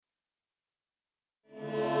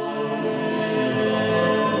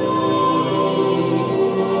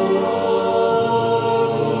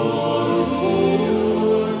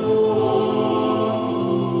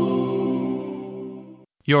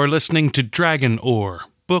You're listening to Dragon Ore,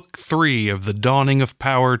 Book 3 of the Dawning of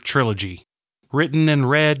Power trilogy, written and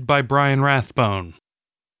read by Brian Rathbone.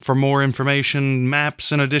 For more information, maps,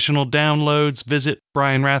 and additional downloads, visit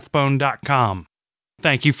brianrathbone.com.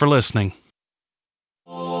 Thank you for listening.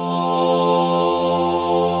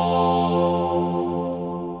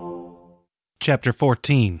 Chapter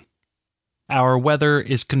 14. Our weather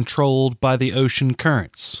is controlled by the ocean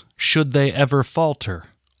currents. Should they ever falter,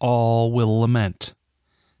 all will lament.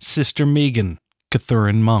 Sister Megan,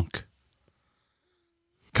 Cathurin monk.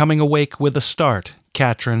 Coming awake with a start,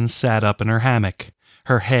 Katrin sat up in her hammock,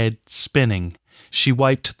 her head spinning. She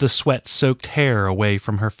wiped the sweat-soaked hair away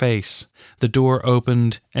from her face. The door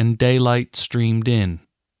opened and daylight streamed in.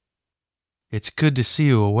 "It's good to see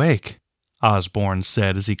you awake," Osborne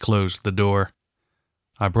said as he closed the door.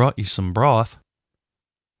 "I brought you some broth."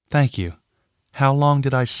 "Thank you. How long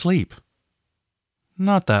did I sleep?"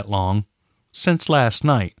 "Not that long. Since last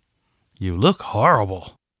night." "You look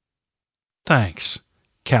horrible." "Thanks,"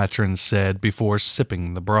 Katrin said before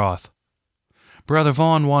sipping the broth. "Brother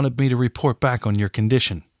Vaughn wanted me to report back on your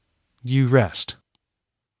condition. You rest."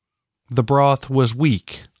 The broth was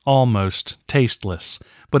weak, almost tasteless,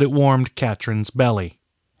 but it warmed Katrin's belly.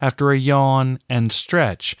 After a yawn and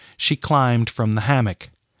stretch, she climbed from the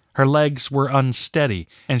hammock. Her legs were unsteady,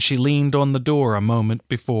 and she leaned on the door a moment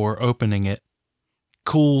before opening it.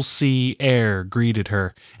 Cool sea air greeted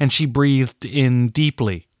her, and she breathed in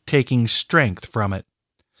deeply, taking strength from it.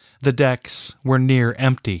 The decks were near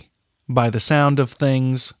empty. By the sound of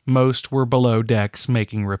things, most were below decks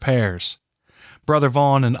making repairs. Brother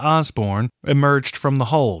Vaughn and Osborne emerged from the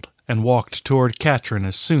hold and walked toward Katrin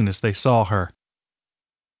as soon as they saw her.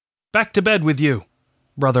 "Back to bed with you,"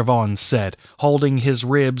 Brother Vaughn said, holding his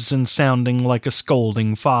ribs and sounding like a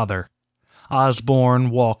scolding father. Osborne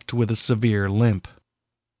walked with a severe limp.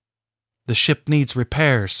 "The ship needs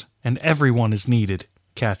repairs, and everyone is needed,"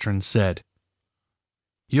 Katrin said.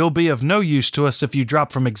 "You'll be of no use to us if you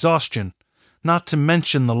drop from exhaustion, not to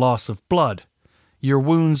mention the loss of blood. Your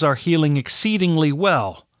wounds are healing exceedingly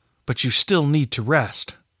well, but you still need to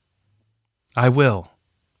rest." "I will,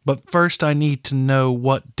 but first I need to know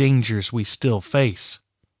what dangers we still face."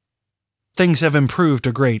 "Things have improved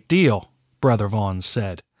a great deal," Brother Vaughn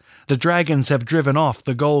said. "The dragons have driven off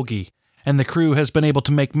the Golgi, and the crew has been able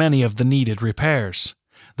to make many of the needed repairs.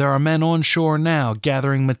 There are men on shore now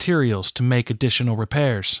gathering materials to make additional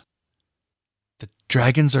repairs." "The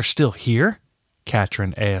dragons are still here?"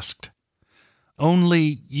 Katrin asked.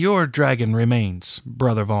 "Only your dragon remains,"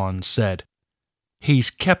 Brother Vaughn said.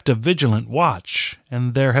 "He's kept a vigilant watch,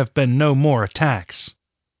 and there have been no more attacks."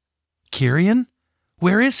 "Kirian?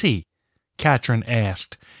 Where is he?" Katrin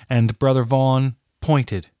asked, and Brother Vaughn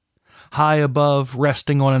pointed. High above,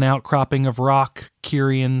 resting on an outcropping of rock,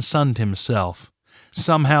 Kirian sunned himself.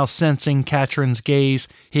 Somehow sensing Katrin's gaze,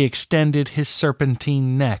 he extended his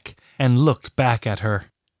serpentine neck and looked back at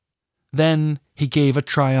her. Then he gave a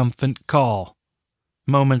triumphant call.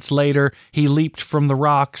 Moments later, he leaped from the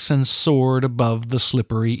rocks and soared above the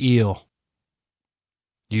slippery eel.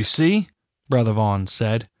 "You see," Brother Vaughn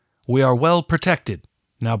said, "we are well protected.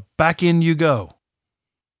 Now back in you go."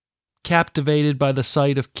 Captivated by the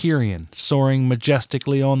sight of Kirian soaring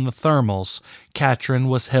majestically on the thermals, Katrin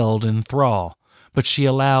was held in thrall, but she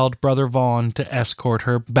allowed Brother Vaughn to escort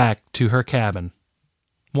her back to her cabin.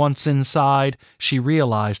 Once inside, she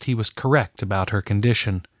realized he was correct about her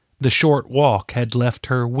condition. The short walk had left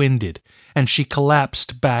her winded, and she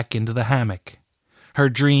collapsed back into the hammock. Her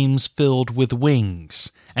dreams filled with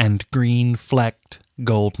wings and green-flecked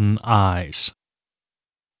golden eyes.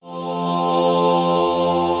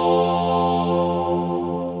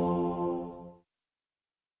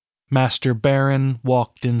 Master Baron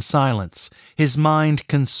walked in silence, his mind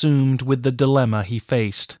consumed with the dilemma he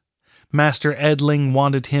faced. Master Edling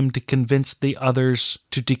wanted him to convince the others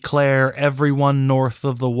to declare everyone north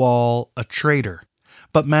of the wall a traitor,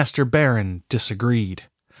 but Master Baron disagreed.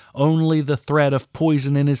 Only the threat of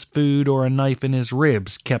poison in his food or a knife in his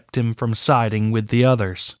ribs kept him from siding with the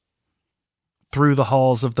others. Through the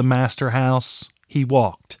halls of the Master House he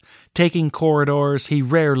walked, taking corridors he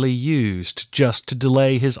rarely used just to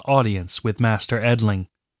delay his audience with Master Edling.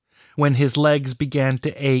 When his legs began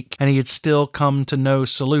to ache and he had still come to no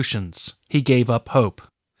solutions, he gave up hope.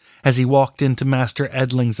 As he walked into Master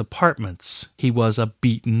Edling's apartments, he was a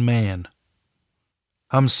beaten man.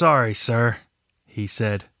 "I'm sorry, sir," he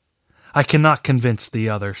said. "I cannot convince the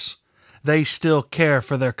others. They still care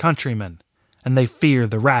for their countrymen, and they fear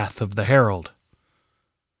the wrath of the Herald."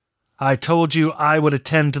 "I told you I would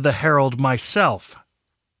attend to the Herald myself."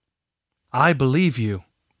 "I believe you,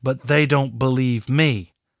 but they don't believe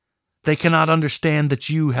me. They cannot understand that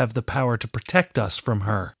you have the power to protect us from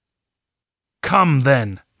her." "Come,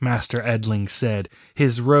 then," Master Edling said,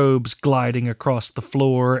 his robes gliding across the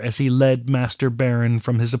floor as he led Master Baron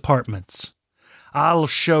from his apartments. "I'll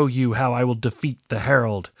show you how I will defeat the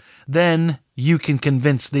Herald. Then you can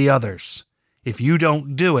convince the others. If you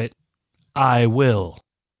don't do it, I will.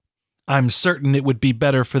 I'm certain it would be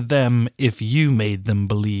better for them if you made them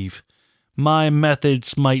believe. My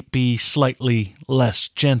methods might be slightly less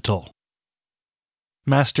gentle."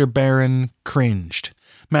 Master Baron cringed.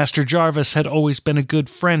 Master Jarvis had always been a good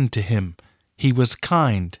friend to him. He was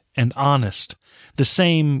kind and honest. The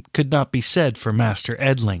same could not be said for Master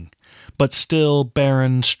Edling. But still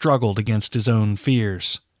Baron struggled against his own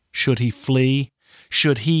fears. Should he flee?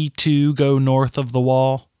 Should he too go north of the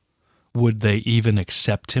wall? Would they even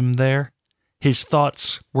accept him there? His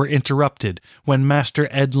thoughts were interrupted when Master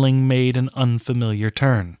Edling made an unfamiliar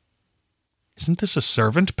turn. "Isn't this a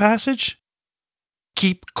servant passage?"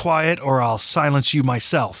 "Keep quiet or I'll silence you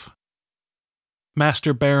myself."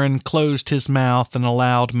 Master Baron closed his mouth and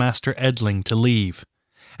allowed Master Edling to leave.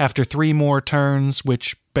 After 3 more turns,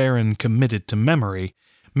 which Baron committed to memory,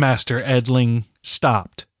 Master Edling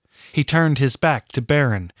stopped. He turned his back to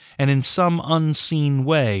Baron, and in some unseen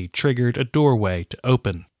way triggered a doorway to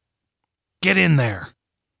open. "Get in there!"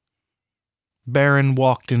 Baron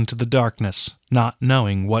walked into the darkness, not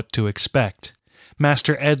knowing what to expect.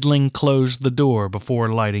 Master Edling closed the door before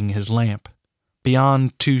lighting his lamp.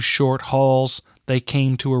 Beyond 2 short halls, they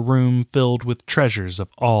came to a room filled with treasures of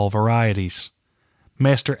all varieties.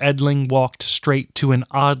 Master Edling walked straight to an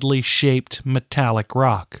oddly shaped metallic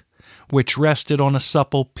rock, which rested on a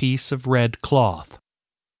supple piece of red cloth.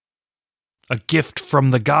 "A gift from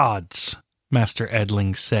the gods," Master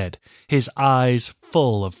Edling said, his eyes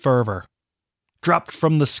full of fervor. "Dropped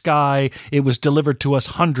from the sky, it was delivered to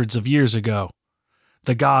us hundreds of years ago.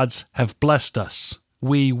 The gods have blessed us.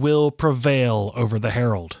 We will prevail over the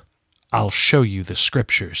Herald. I'll show you the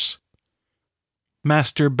scriptures."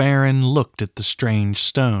 Master Baron looked at the strange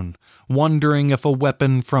stone, wondering if a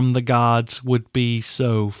weapon from the gods would be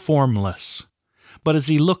so formless. But as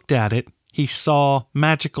he looked at it, he saw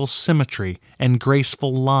magical symmetry and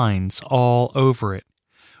graceful lines all over it.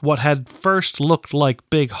 What had first looked like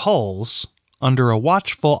big holes, under a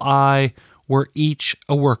watchful eye, were each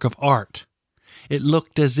a work of art. It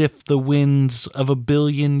looked as if the winds of 1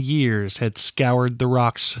 billion years had scoured the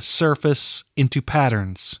rock's surface into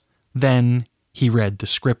patterns. Then he read the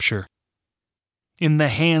scripture. "In the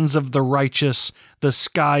hands of the righteous, the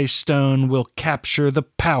sky stone will capture the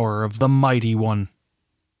power of the mighty one.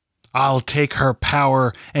 I'll take her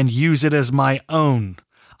power and use it as my own.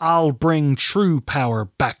 I'll bring true power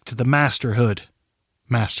back to the masterhood,"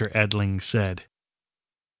 Master Edling said.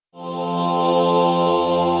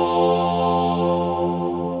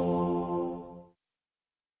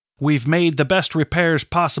 "We've made the best repairs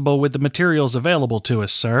possible with the materials available to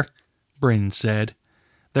us, sir," Bryn said.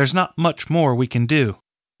 "There's not much more we can do.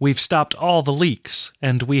 We've stopped all the leaks,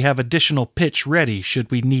 and we have additional pitch ready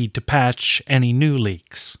should we need to patch any new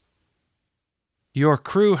leaks." "Your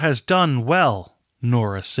crew has done well,"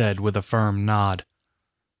 Nora said with a firm nod.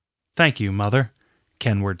 "Thank you, Mother,"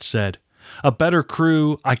 Kenward said. "A better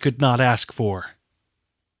crew I could not ask for."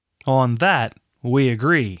 "On that, we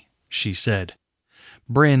agree," she said.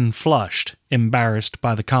 Bryn flushed, embarrassed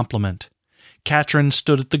by the compliment. Katrin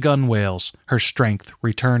stood at the gunwales, her strength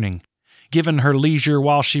returning. Given her leisure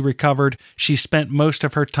while she recovered, she spent most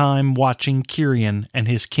of her time watching Kyrian and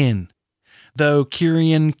his kin. Though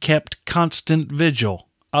Kyrian kept constant vigil,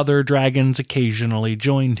 other dragons occasionally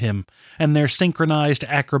joined him, and their synchronized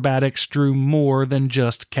acrobatics drew more than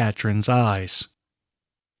just Katrin's eyes.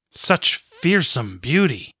 "Such fearsome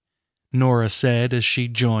beauty," Nora said as she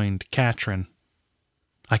joined Katrin.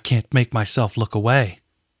 "I can't make myself look away."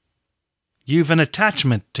 "You've an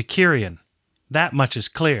attachment to Kyrian. That much is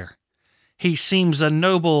clear. He seems a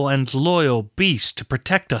noble and loyal beast to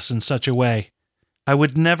protect us in such a way. I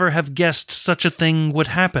would never have guessed such a thing would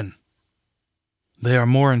happen." "They are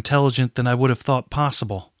more intelligent than I would have thought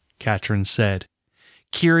possible," Katrin said.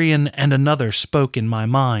 "Kyrian and another spoke in my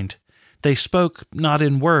mind. They spoke not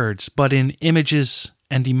in words, but in images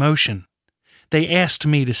and emotion. They asked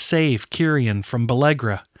me to save Kyrian from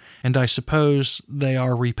Belegra, and I suppose they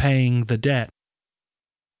are repaying the debt."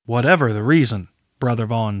 "Whatever the reason," Brother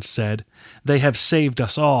Vaughn said, "they have saved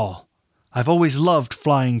us all. I've always loved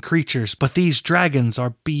flying creatures, but these dragons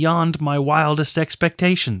are beyond my wildest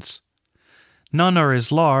expectations. None are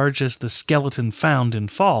as large as the skeleton found in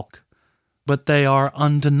Falk, but they are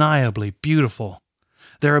undeniably beautiful.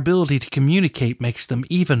 Their ability to communicate makes them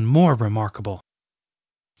even more remarkable."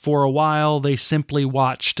 For a while they simply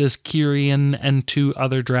watched as Kyrian and 2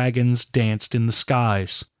 other dragons danced in the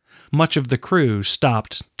skies. Much of the crew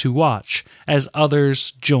stopped to watch as others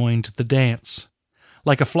joined the dance.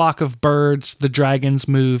 Like a flock of birds, the dragons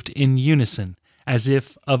moved in unison, as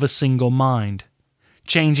if of a single mind,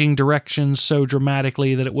 changing directions so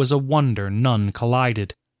dramatically that it was a wonder none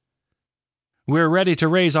collided. "We're ready to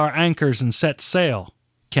raise our anchors and set sail,"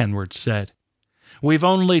 Kenward said. "We've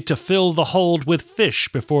only to fill the hold with fish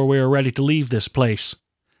before we are ready to leave this place.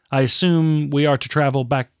 I assume we are to travel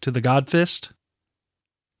back to the Godfist?"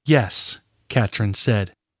 "Yes," Katrin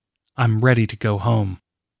said. "I'm ready to go home."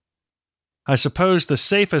 "I suppose the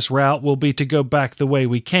safest route will be to go back the way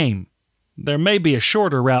we came. There may be a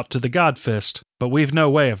shorter route to the Godfist, but we've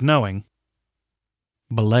no way of knowing."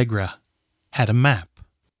 Belegra had a map.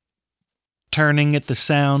 Turning at the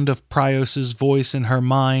sound of Prios's voice in her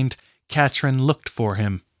mind, Katrin looked for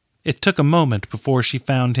him. It took a moment before she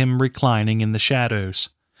found him reclining in the shadows.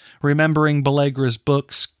 Remembering Belegra's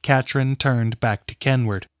books, Katrin turned back to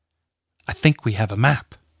Kenward. "I think we have a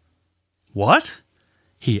map." "What?"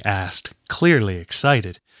 he asked, clearly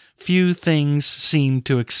excited. Few things seemed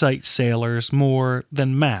to excite sailors more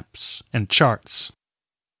than maps and charts.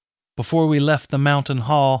 "Before we left the mountain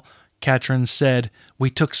hall," Katrin said, "we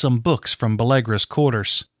took some books from Belegra's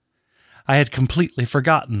quarters. I had completely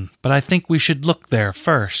forgotten, but I think we should look there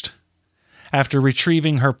first." After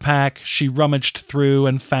retrieving her pack, she rummaged through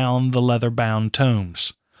and found the leather-bound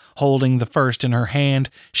tomes. Holding the first in her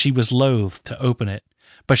hand, she was loath to open it,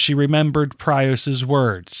 but she remembered Prios's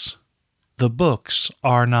words. "The books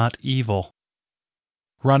are not evil."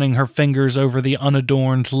 Running her fingers over the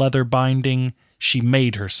unadorned leather binding, she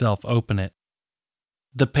made herself open it.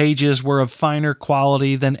 The pages were of finer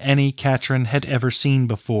quality than any Katrin had ever seen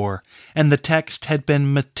before, and the text had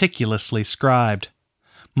been meticulously scribed.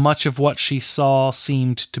 Much of what she saw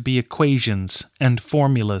seemed to be equations and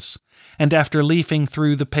formulas, and after leafing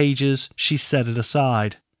through the pages, she set it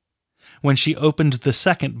aside. When she opened the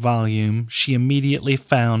second volume, she immediately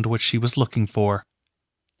found what she was looking for.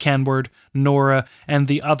 Kenward, Nora, and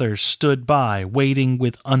the others stood by, waiting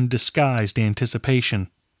with undisguised anticipation.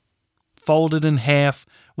 Folded in half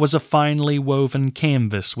was a finely woven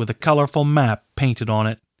canvas with a colorful map painted on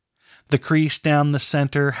it. The crease down the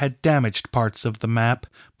center had damaged parts of the map,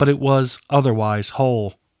 but it was otherwise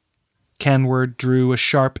whole. Kenward drew a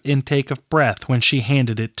sharp intake of breath when she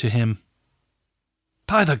handed it to him.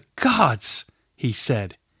 "By the gods," he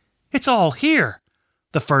said, "it's all here.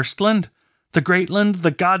 The Firstland, the Greatland,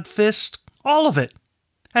 the Godfist, all of it.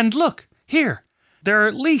 And look, here, there are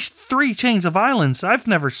at least 3 chains of islands I've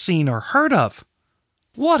never seen or heard of.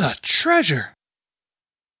 What a treasure!"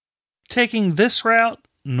 "Taking this route,"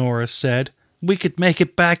 Nora said, "we could make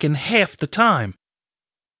it back in half the time."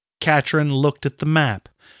 Katrin looked at the map,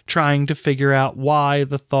 trying to figure out why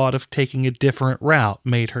the thought of taking a different route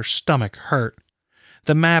made her stomach hurt.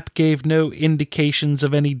 The map gave no indications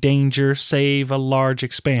of any danger save a large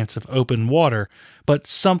expanse of open water, but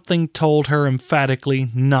something told her emphatically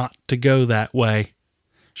not to go that way.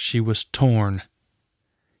 She was torn.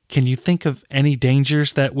 "Can you think of any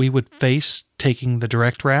dangers that we would face taking the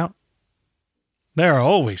direct route?" "There are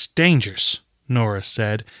always dangers," Nora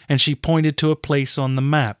said, and she pointed to a place on the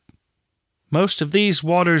map. "Most of these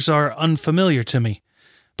waters are unfamiliar to me,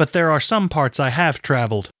 but there are some parts I have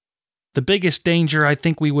traveled. The biggest danger I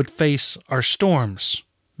think we would face are storms,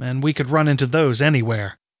 and we could run into those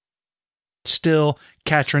anywhere." Still,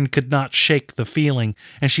 Katrin could not shake the feeling,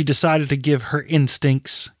 and she decided to give her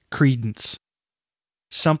instincts credence.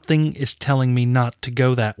 "Something is telling me not to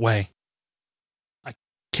go that way. I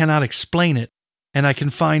cannot explain it, and I can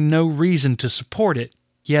find no reason to support it,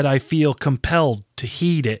 yet I feel compelled to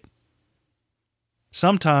heed it."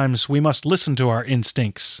 "Sometimes we must listen to our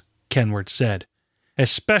instincts," Kenward said,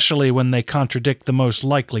 "especially when they contradict the most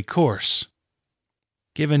likely course.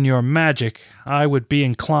 Given your magic, I would be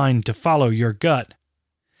inclined to follow your gut.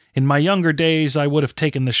 In my younger days, I would have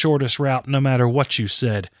taken the shortest route no matter what you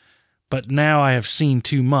said, but now I have seen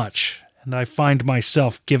too much, and I find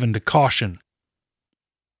myself given to caution."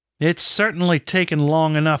 "It's certainly taken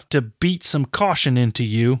long enough to beat some caution into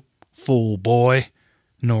you, fool boy,"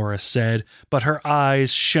 Nora said, but her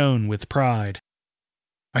eyes shone with pride.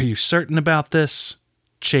 "Are you certain about this?"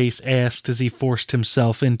 Chase asked as he forced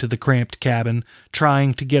himself into the cramped cabin,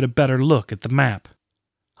 trying to get a better look at the map.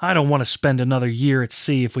 "I don't want to spend another year at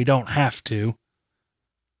sea if we don't have to."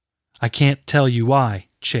 "I can't tell you why,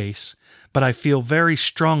 Chase, but I feel very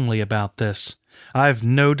strongly about this. I've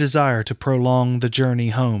no desire to prolong the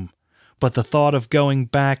journey home, but the thought of going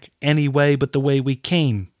back any way but the way we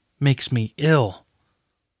came makes me ill."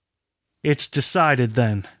 It's decided,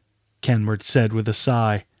 then, Kenward said with a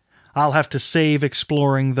sigh. I'll have to save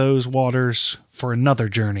exploring those waters for another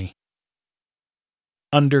journey.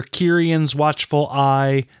 Under Kirian's watchful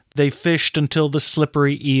eye, they fished until the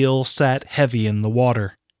slippery eel sat heavy in the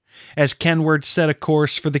water. As Kenward set a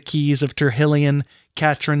course for the Keys of Terhillion,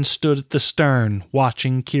 Katrin stood at the stern,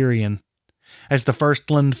 watching Kirian. As the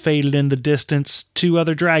firstland faded in the distance, 2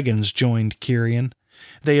 other dragons joined Kirian.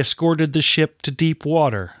 They escorted the ship to deep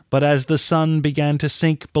water, but as the sun began to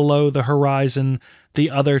sink below the horizon, the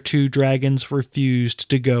other 2 dragons refused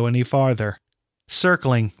to go any farther.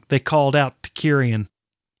 Circling, they called out to Kirian,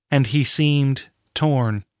 and he seemed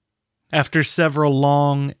torn. After several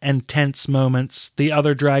long and tense moments, the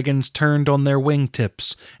other dragons turned on their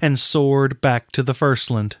wingtips and soared back to the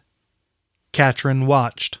firstland. Katrin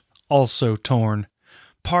watched, also torn.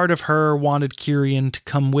 Part of her wanted Kirian to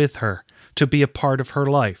come with her, to be a part of her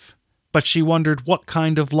life, but she wondered what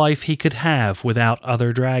kind of life he could have without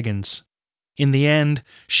other dragons. In the end,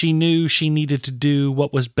 she knew she needed to do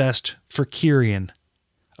what was best for Kirian.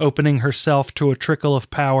 Opening herself to a trickle of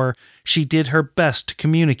power, she did her best to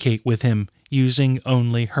communicate with him, using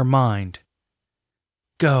only her mind.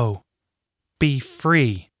 Go. Be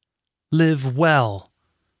free. Live well.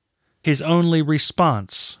 His only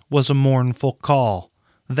response was a mournful call.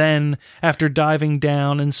 Then, after diving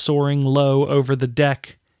down and soaring low over the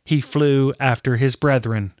deck, he flew after his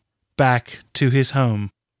brethren, back to his home.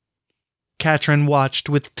 Katrin watched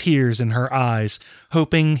with tears in her eyes,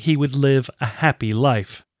 hoping he would live a happy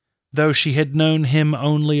life. Though she had known him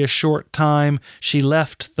only a short time, she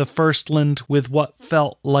left the firstland with what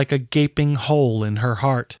felt like a gaping hole in her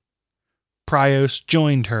heart. Prios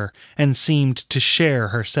joined her and seemed to share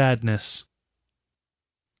her sadness.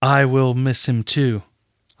 I will miss him too.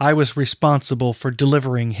 I was responsible for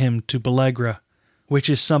delivering him to Belegra, which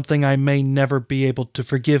is something I may never be able to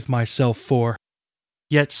forgive myself for.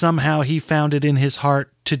 Yet somehow he found it in his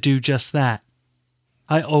heart to do just that.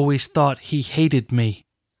 I always thought he hated me.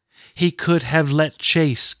 He could have let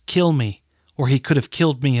Chase kill me, or he could have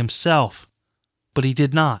killed me himself, but he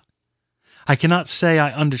did not. I cannot say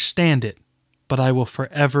I understand it, but I will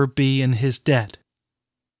forever be in his debt.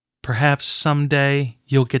 Perhaps someday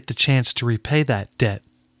you'll get the chance to repay that debt,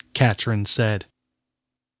 Katrin said.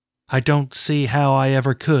 I don't see how I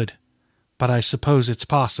ever could, but I suppose it's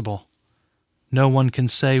possible. No one can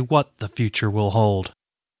say what the future will hold.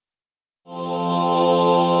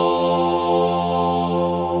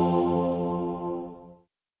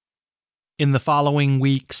 In the following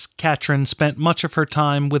weeks, Katrin spent much of her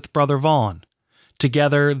time with Brother Vaughn.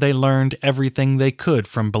 Together, they learned everything they could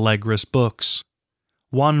from Belegra's books.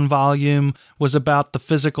 One volume was about the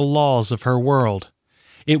physical laws of her world.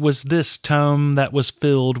 It was this tome that was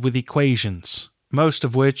filled with equations, most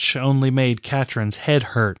of which only made Katrin's head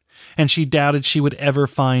hurt, and she doubted she would ever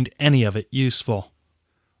find any of it useful.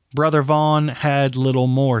 Brother Vaughn had little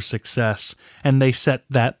more success, and they set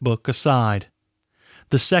that book aside.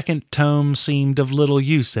 The second tome seemed of little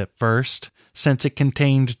use at first, since it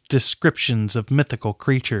contained descriptions of mythical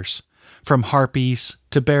creatures, from harpies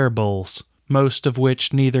to bear bulls, most of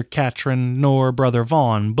which neither Katrin nor Brother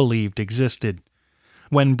Vaughn believed existed.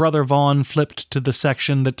 When Brother Vaughn flipped to the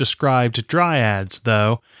section that described dryads,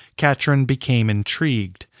 though, Katrin became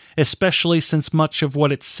intrigued, especially since much of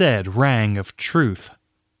what it said rang of truth.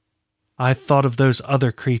 I thought of those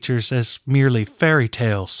other creatures as merely fairy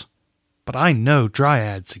tales, but I know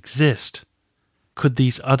dryads exist. Could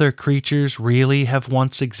these other creatures really have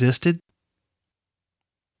once existed?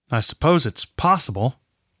 I suppose it's possible,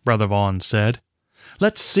 Brother Vaughn said.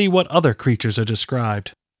 Let's see what other creatures are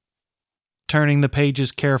described. Turning the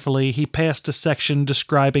pages carefully, he passed a section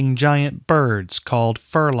describing giant birds called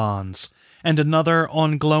furlons, and another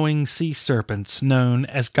on glowing sea serpents known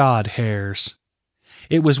as god hares.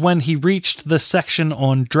 It was when he reached the section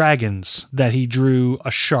on dragons that he drew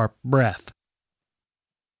a sharp breath.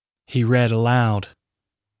 He read aloud.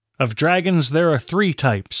 Of dragons there are 3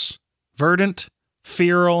 types, verdant,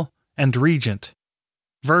 feral, and regent.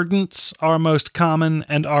 Verdants are most common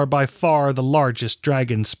and are by far the largest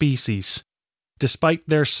dragon species. Despite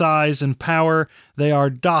their size and power, they are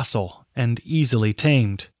docile and easily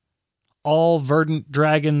tamed. All verdant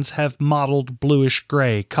dragons have mottled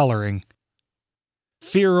bluish-gray coloring.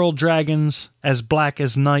 Feral dragons, as black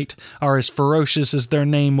as night, are as ferocious as their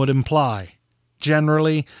name would imply.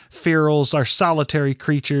 Generally, ferals are solitary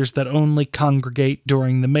creatures that only congregate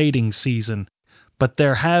during the mating season, but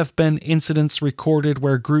there have been incidents recorded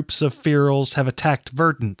where groups of ferals have attacked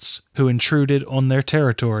verdants who intruded on their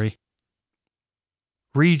territory.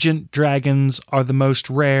 Regent dragons are the most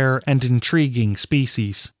rare and intriguing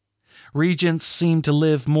species. Regents seem to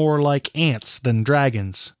live more like ants than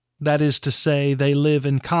dragons. That is to say, they live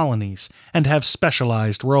in colonies and have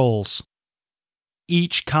specialized roles.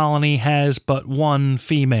 Each colony has but one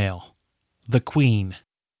female, the queen.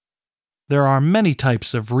 There are many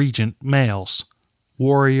types of regent males.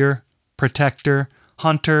 Warrior, protector,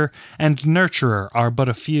 hunter, and nurturer are but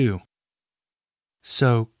a few.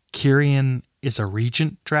 So, Kirian is a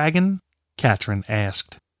regent dragon? Katrin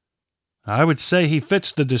asked. I would say he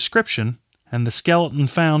fits the description, and the skeleton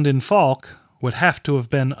found in Falk would have to have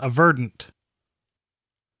been a verdant.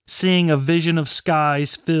 Seeing a vision of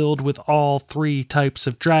skies filled with all three types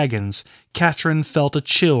of dragons, Katrin felt a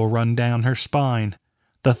chill run down her spine.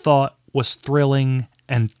 The thought was thrilling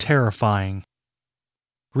and terrifying.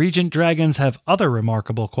 Regent dragons have other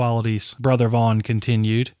remarkable qualities, Brother Vaughn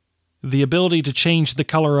continued. The ability to change the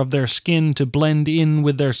color of their skin to blend in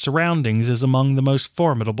with their surroundings is among the most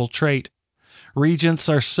formidable trait. Regents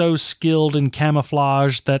are so skilled in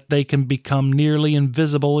camouflage that they can become nearly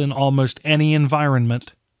invisible in almost any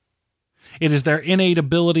environment. It is their innate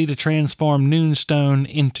ability to transform Noonstone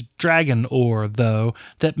into dragon ore, though,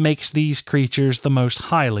 that makes these creatures the most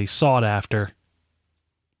highly sought after.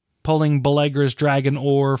 Pulling Belegra's dragon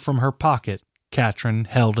ore from her pocket, Katrin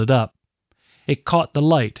held it up. It caught the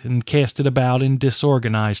light and cast it about in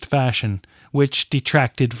disorganized fashion, which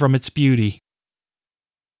detracted from its beauty.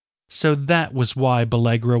 So that was why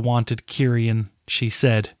Belegra wanted Kirian, she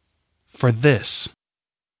said. For this.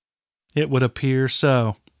 It would appear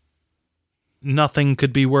so. Nothing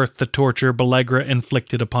could be worth the torture Belegra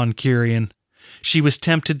inflicted upon Kirian. She was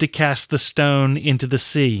tempted to cast the stone into the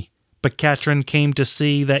sea, but Katrin came to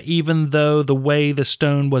see that even though the way the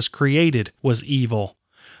stone was created was evil,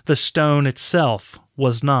 the stone itself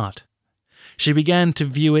was not. She began to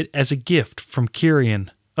view it as a gift from Kirian,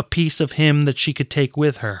 a piece of him that she could take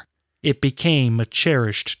with her. It became a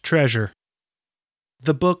cherished treasure.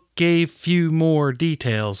 The book gave few more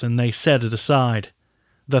details, and they set it aside.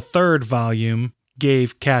 The third volume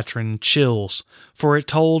gave Katrin chills, for it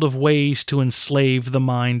told of ways to enslave the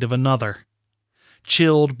mind of another.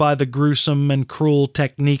 Chilled by the gruesome and cruel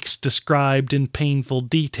techniques described in painful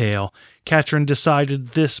detail, Katrin decided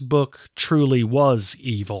this book truly was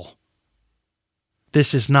evil.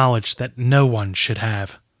 This is knowledge that no one should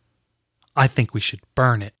have. I think we should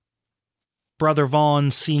burn it. Brother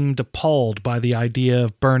Vaughn seemed appalled by the idea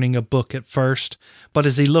of burning a book at first, but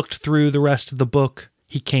as he looked through the rest of the book,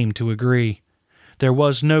 he came to agree. There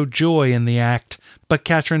was no joy in the act, but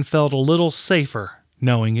Katrin felt a little safer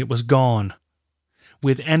knowing it was gone.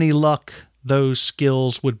 With any luck, those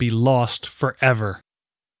skills would be lost forever.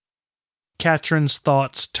 Katrin's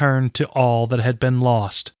thoughts turned to all that had been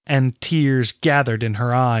lost, and tears gathered in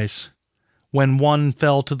her eyes. When one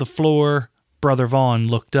fell to the floor, Brother Vaughn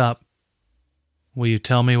looked up. Will you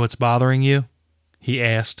tell me what's bothering you? He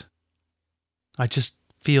asked. I just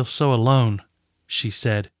feel so alone, she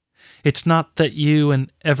said. It's not that you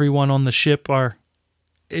and everyone on the ship are...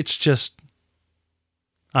 It's just...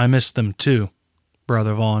 I miss them too,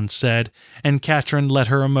 Brother Vaughn said, and Katrin let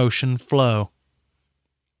her emotion flow.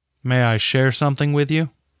 May I share something with you?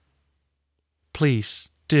 Please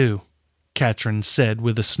do, Katrin said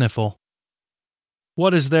with a sniffle.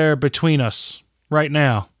 What is there between us, right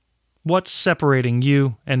now? What's separating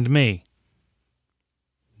you and me?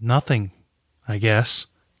 Nothing, I guess,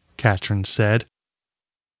 Katrin said.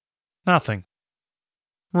 Nothing.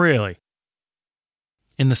 Really?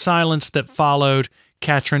 In the silence that followed,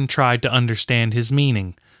 Katrin tried to understand his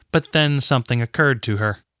meaning, but then something occurred to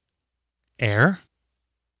her. Air?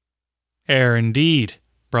 Air indeed,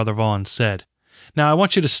 Brother Vaughn said. Now I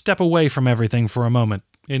want you to step away from everything for a moment,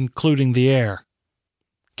 including the air.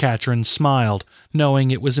 Katrin smiled, knowing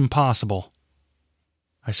it was impossible.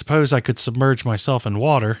 I suppose I could submerge myself in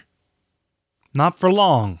water. Not for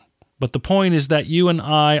long, but the point is that you and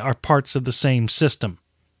I are parts of the same system.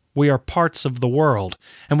 We are parts of the world,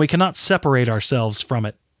 and we cannot separate ourselves from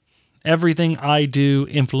it. Everything I do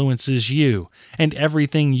influences you, and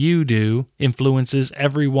everything you do influences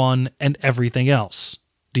everyone and everything else.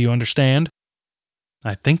 Do you understand?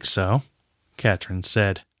 I think so, Katrin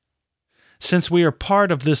said. Since we are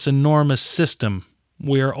part of this enormous system,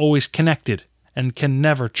 we are always connected and can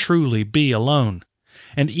never truly be alone.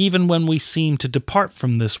 And even when we seem to depart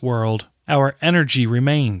from this world, our energy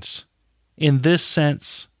remains. In this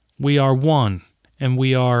sense, we are one, and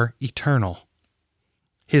we are eternal.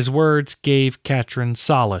 His words gave Katrin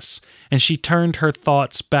solace, and she turned her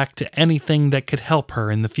thoughts back to anything that could help her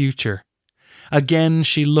in the future. Again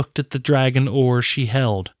she looked at the dragon ore she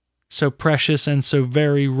held. So precious and so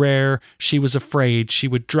very rare, she was afraid she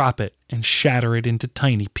would drop it and shatter it into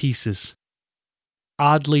tiny pieces.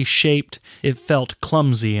 Oddly shaped, it felt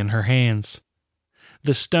clumsy in her hands.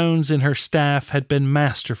 The stones in her staff had been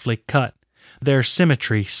masterfully cut, their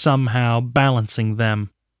symmetry somehow balancing them.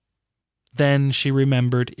 Then she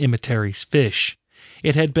remembered Imitary's fish.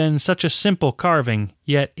 It had been such a simple carving,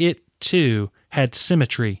 yet it, too, had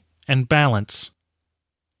symmetry and balance.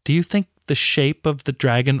 "Do you think the shape of the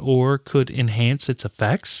dragon ore could enhance its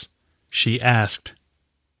effects?" she asked.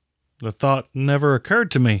 "The thought never occurred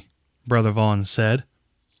to me," Brother Vaughn said.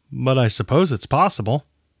 "But I suppose it's possible.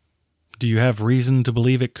 Do you have reason to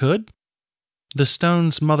believe it could?" "The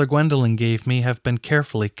stones Mother Gwendolen gave me have been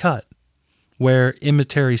carefully cut. Where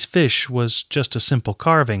Imitary's fish was just a simple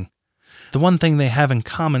carving. The one thing they have in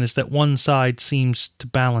common is that one side seems to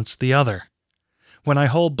balance the other. When I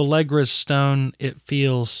hold Belegra's stone, it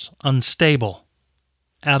feels unstable,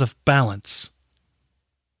 out of balance."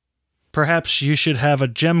 "Perhaps you should have a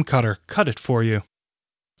gem cutter cut it for you.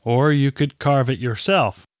 Or you could carve it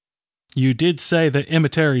yourself. You did say that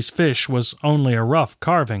Imitary's fish was only a rough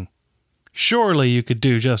carving. Surely you could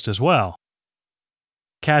do just as well."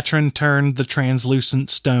 Katrin turned the translucent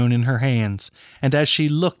stone in her hands, and as she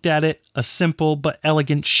looked at it, a simple but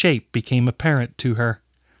elegant shape became apparent to her,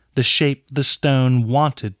 the shape the stone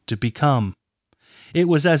wanted to become. It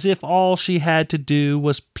was as if all she had to do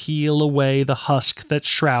was peel away the husk that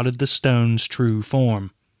shrouded the stone's true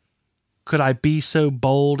form. Could I be so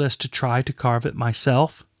bold as to try to carve it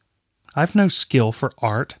myself? I've no skill for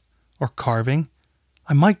art or carving.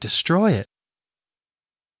 I might destroy it.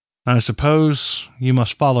 "I suppose you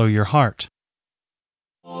must follow your heart."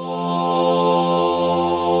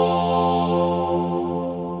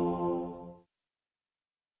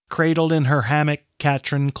 Cradled in her hammock,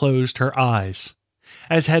 Katrin closed her eyes.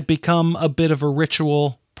 As had become a bit of a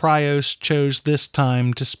ritual, Prios chose this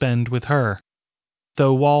time to spend with her.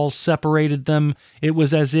 Though walls separated them, it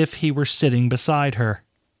was as if he were sitting beside her.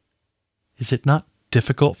 "Is it not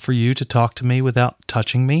difficult for you to talk to me without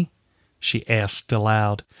touching me?" she asked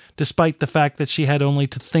aloud, despite the fact that she had only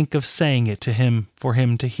to think of saying it to him for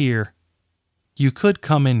him to hear. "You could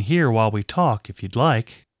come in here while we talk, if you'd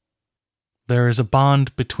like." "There is a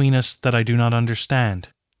bond between us that I do not understand.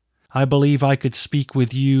 I believe I could speak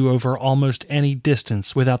with you over almost any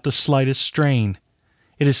distance without the slightest strain.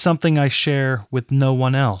 It is something I share with no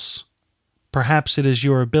one else. Perhaps it is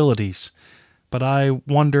your abilities, but I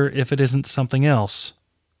wonder if it isn't something else."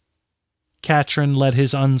 Katrin let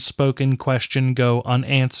his unspoken question go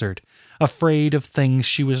unanswered, afraid of things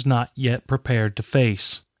she was not yet prepared to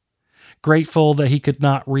face. Grateful that he could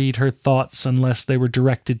not read her thoughts unless they were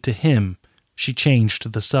directed to him, she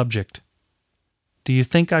changed the subject. "Do you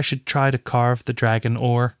think I should try to carve the dragon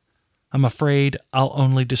ore? I'm afraid I'll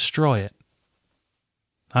only destroy it."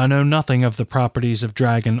 "I know nothing of the properties of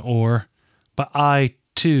dragon ore, but I,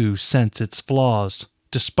 too, sense its flaws,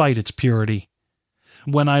 despite its purity.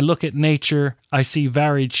 When I look at nature, I see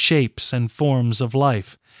varied shapes and forms of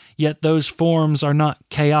life, yet those forms are not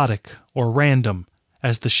chaotic or random,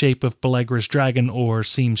 as the shape of Belegra's dragon ore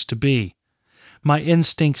seems to be. My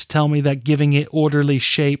instincts tell me that giving it orderly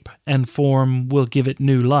shape and form will give it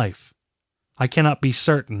new life. I cannot be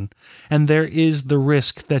certain, and there is the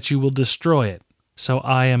risk that you will destroy it, so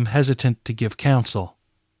I am hesitant to give counsel."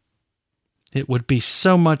 "It would be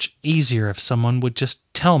so much easier if someone would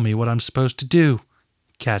just tell me what I'm supposed to do,"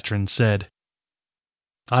 Katrin said.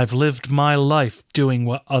 "I've lived my life doing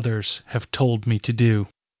what others have told me to do.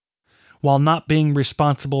 While not being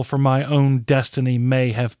responsible for my own destiny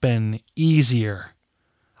may have been easier,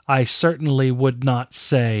 I certainly would not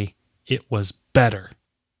say it was better."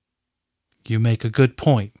 "You make a good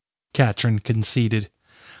point," Katrin conceded.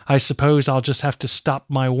 "I suppose I'll just have to stop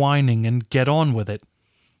my whining and get on with it."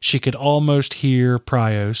 She could almost hear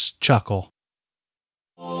Prios chuckle.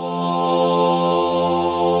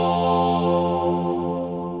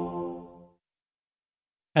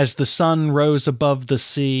 As the sun rose above the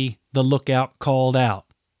sea, the lookout called out,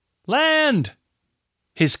 "Land!"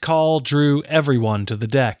 His call drew everyone to the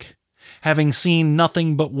deck. Having seen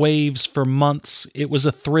nothing but waves for months, it was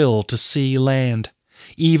a thrill to see land,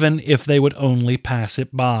 even if they would only pass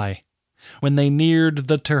it by. When they neared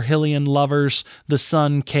the Terhillian lovers, the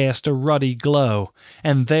sun cast a ruddy glow,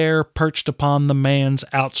 and there, perched upon the man's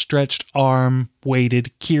outstretched arm,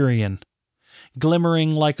 waited Kyrian.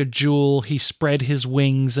 Glimmering like a jewel, he spread his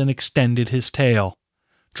wings and extended his tail.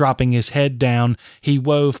 Dropping his head down, he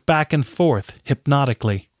wove back and forth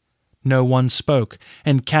hypnotically. No one spoke,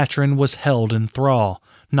 and Katrin was held in thrall,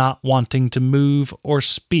 not wanting to move or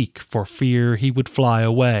speak for fear he would fly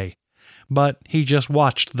away. But he just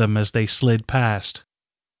watched them as they slid past.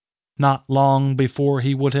 Not long before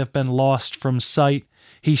he would have been lost from sight,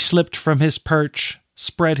 he slipped from his perch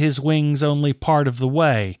spread his wings only part of the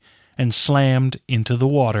way, and slammed into the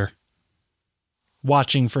water.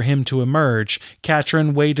 Watching for him to emerge,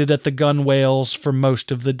 Katrin waited at the gunwales for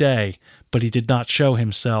most of the day, but he did not show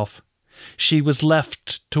himself. She was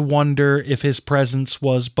left to wonder if his presence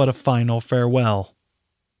was but a final farewell.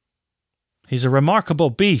 "He's a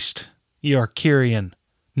remarkable beast, your Kyrian,"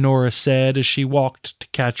 Nora said as she walked to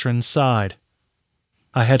Katrin's side.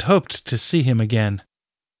 "I had hoped to see him again,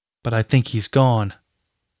 but I think he's gone.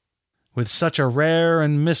 With such a rare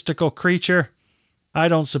and mystical creature, I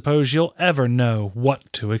don't suppose you'll ever know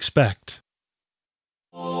what to expect."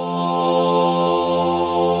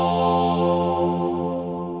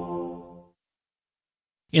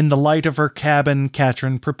 In the light of her cabin,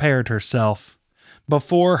 Katrin prepared herself.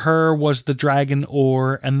 Before her was the dragon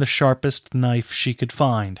oar and the sharpest knife she could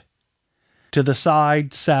find. To the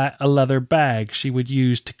side sat a leather bag she would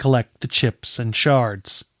use to collect the chips and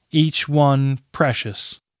shards, each one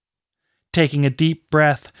precious. Taking a deep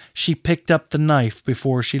breath, she picked up the knife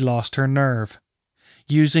before she lost her nerve.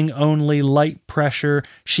 Using only light pressure,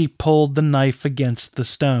 she pulled the knife against the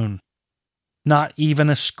stone. Not even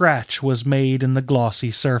a scratch was made in the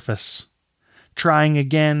glossy surface. Trying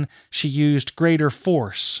again, she used greater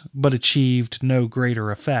force, but achieved no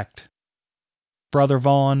greater effect. Brother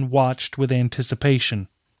Vaughn watched with anticipation.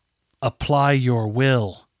 "Apply your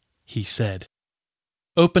will," he said.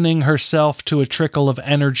 Opening herself to a trickle of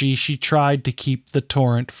energy, she tried to keep the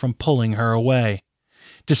torrent from pulling her away.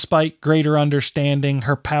 Despite greater understanding,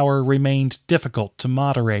 her power remained difficult to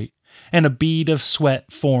moderate, and a bead of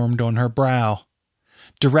sweat formed on her brow.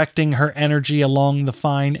 Directing her energy along the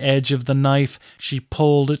fine edge of the knife, she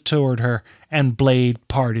pulled it toward her, and blade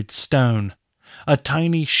parted stone. A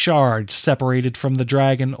tiny shard separated from the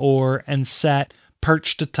dragon oar and sat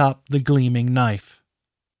perched atop the gleaming knife.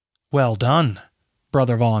 "Well done,"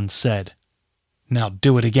 Brother Vaughn said. "Now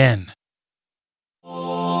do it again."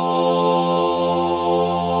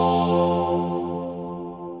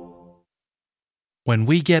 "When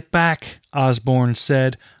we get back," Osborne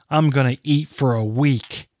said, "I'm going to eat for a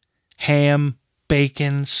week. Ham,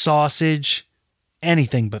 bacon, sausage,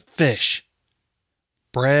 anything but fish."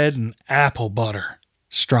 "Bread and apple butter,"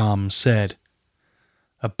 Strom said.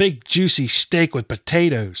 "A big juicy steak with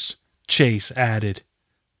potatoes," Chase added.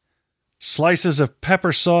 "Slices of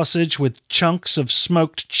pepper sausage with chunks of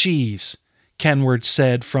smoked cheese," Kenward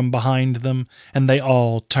said from behind them, and they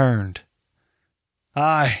all turned.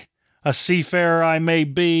 "Aye, a seafarer I may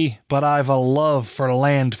be, but I've a love for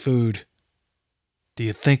land food." "Do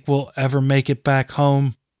you think we'll ever make it back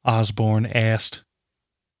home?" Osborne asked.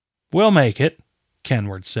 "We'll make it,"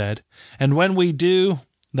 Kenward said, "and when we do,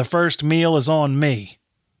 the first meal is on me."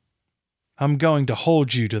 "I'm going to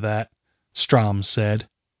hold you to that," Strom said.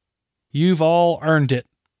 "You've all earned it.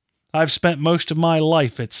 I've spent most of my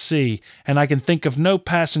life at sea, and I can think of no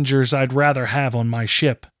passengers I'd rather have on my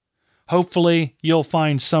ship. Hopefully, you'll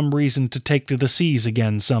find some reason to take to the seas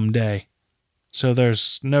again someday." "So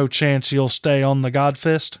there's no chance you'll stay on the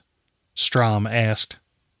Godfist?" Strom asked.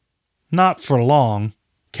 "Not for long,"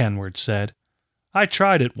 Kenward said. "I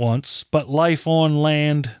tried it once, but life on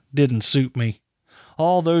land didn't suit me.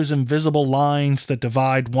 All those invisible lines that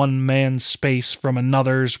divide one man's space from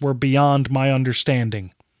another's were beyond my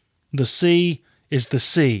understanding. The sea is the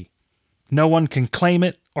sea. No one can claim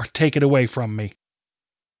it or take it away from me."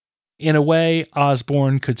 In a way,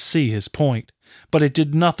 Osborne could see his point, but it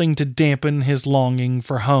did nothing to dampen his longing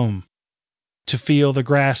for home. To feel the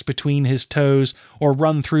grass between his toes or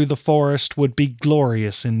run through the forest would be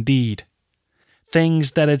glorious indeed.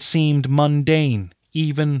 Things that had seemed mundane,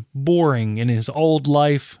 even boring in his old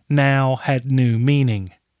life, now had new meaning,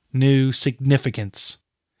 new significance.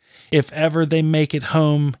 If ever they make it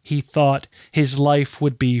home, he thought, his life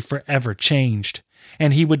would be forever changed,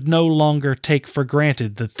 and he would no longer take for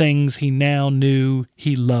granted the things he now knew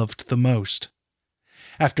he loved the most.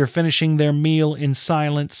 After finishing their meal in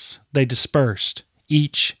silence, they dispersed,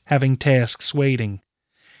 each having tasks waiting.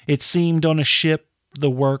 It seemed on a ship the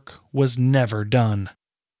work was never done.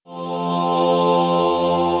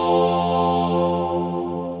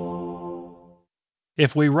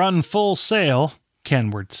 "If we run full sail,"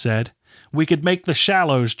 Kenward said, "we could make the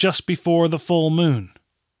shallows just before the full moon."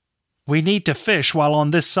 "We need to fish while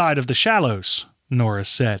on this side of the shallows," Norris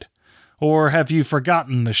said. "Or have you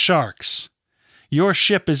forgotten the sharks? Your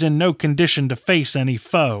ship is in no condition to face any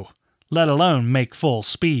foe, let alone make full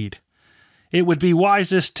speed. It would be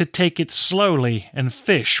wisest to take it slowly and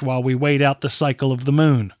fish while we wait out the cycle of the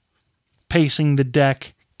moon." Pacing the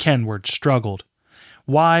deck, Kenward struggled.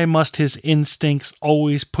 Why must his instincts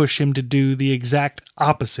always push him to do the exact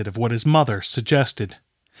opposite of what his mother suggested?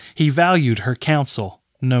 He valued her counsel,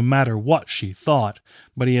 no matter what she thought,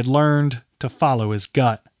 but he had learned to follow his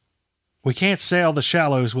gut. "We can't sail the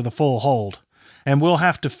shallows with a full hold, and we'll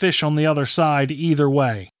have to fish on the other side either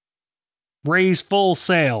way." "Raise full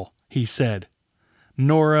sail," he said.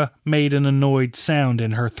 Nora made an annoyed sound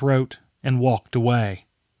in her throat and walked away.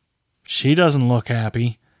 "She doesn't look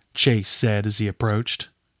happy," Chase said as he approached.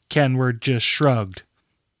 Kenward just shrugged.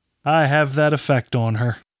 "I have that effect on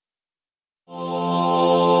her."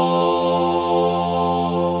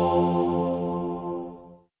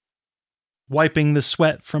 Wiping the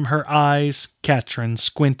sweat from her eyes, Katrin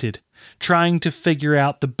squinted, trying to figure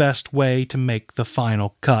out the best way to make the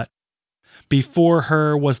final cut. Before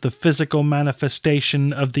her was the physical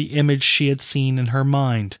manifestation of the image she had seen in her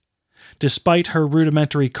mind. Despite her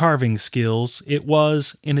rudimentary carving skills, it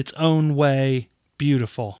was, in its own way,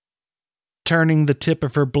 beautiful. Turning the tip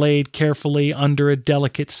of her blade carefully under a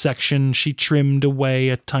delicate section, she trimmed away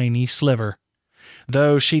a tiny sliver,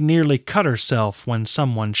 though she nearly cut herself when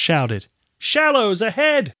someone shouted, "Shallows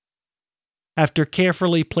ahead!" After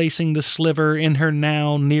carefully placing the sliver in her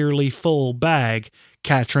now nearly full bag,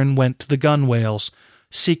 Katrin went to the gunwales,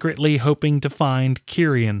 secretly hoping to find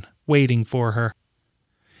Kirian waiting for her.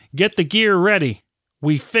 "Get the gear ready.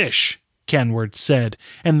 We fish," Kenward said,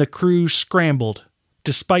 and the crew scrambled.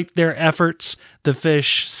 Despite their efforts, the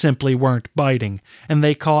fish simply weren't biting, and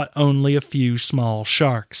they caught only a few small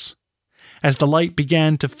sharks. As the light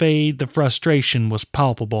began to fade, the frustration was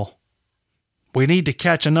palpable. "We need to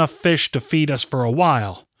catch enough fish to feed us for a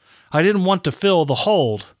while. I didn't want to fill the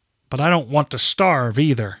hold, but I don't want to starve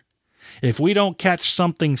either. If we don't catch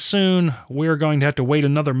something soon, we're going to have to wait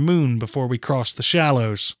another moon before we cross the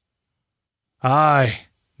shallows." "Aye,"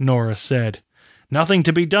 Nora said. "Nothing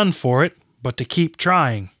to be done for it, but to keep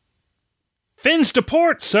trying." "Fins to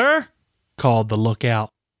port, sir!" called the lookout.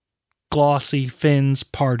 Glossy fins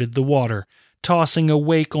parted the water, tossing a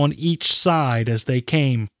wake on each side as they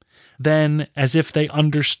came. Then, as if they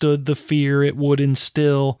understood the fear it would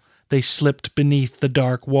instill, they slipped beneath the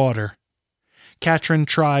dark water. Katrin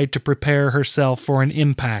tried to prepare herself for an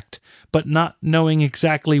impact, but not knowing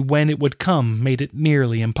exactly when it would come made it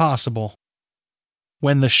nearly impossible.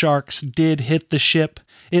 When the sharks did hit the ship,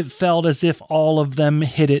 it felt as if all of them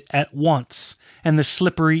hit it at once, and the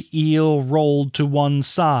slippery eel rolled to one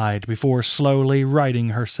side before slowly righting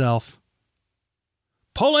herself.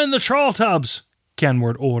 "Pull in the trawl tubs,"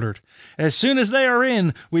 Kenward ordered. "As soon as they are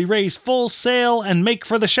in, we raise full sail and make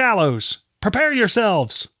for the shallows. Prepare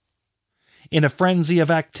yourselves." In a frenzy of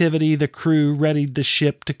activity, the crew readied the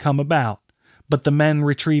ship to come about, but the men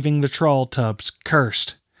retrieving the trawl tubs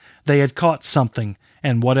cursed. They had caught something,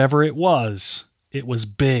 and whatever it was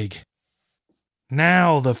big.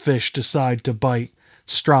 "Now the fish decide to bite,"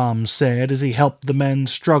 Strom said as he helped the men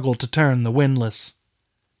struggle to turn the windlass.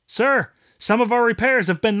 "Sir, some of our repairs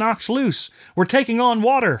have been knocked loose. We're taking on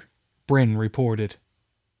water," Bryn reported.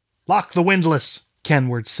 "Lock the windlass,"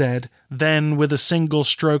 Kenward said. Then, with a single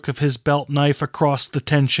stroke of his belt knife across the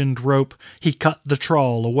tensioned rope, he cut the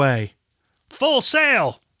trawl away. "Full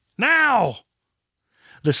sail! Now!"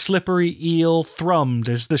 The slippery eel thrummed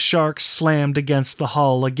as the sharks slammed against the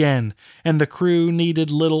hull again, and the crew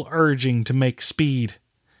needed little urging to make speed.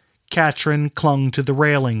 Katrin clung to the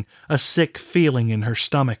railing, a sick feeling in her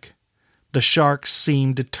stomach. The sharks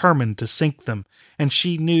seemed determined to sink them, and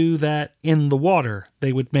she knew that, in the water,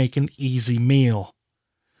 they would make an easy meal.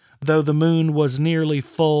 Though the moon was nearly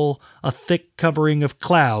full, a thick covering of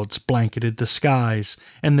clouds blanketed the skies,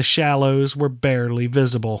 and the shallows were barely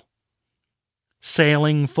visible.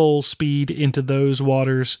 Sailing full speed into those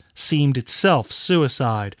waters seemed itself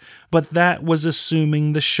suicide, but that was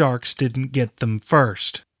assuming the sharks didn't get them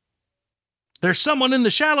first. "There's someone in the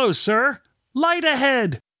shallows, sir! Light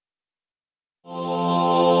ahead!"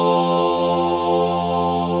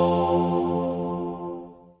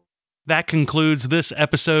 That concludes this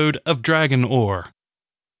episode of Dragon Ore.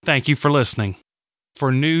 Thank you for listening.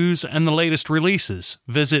 For news and the latest releases,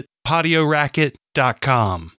 visit PodioRacket.com.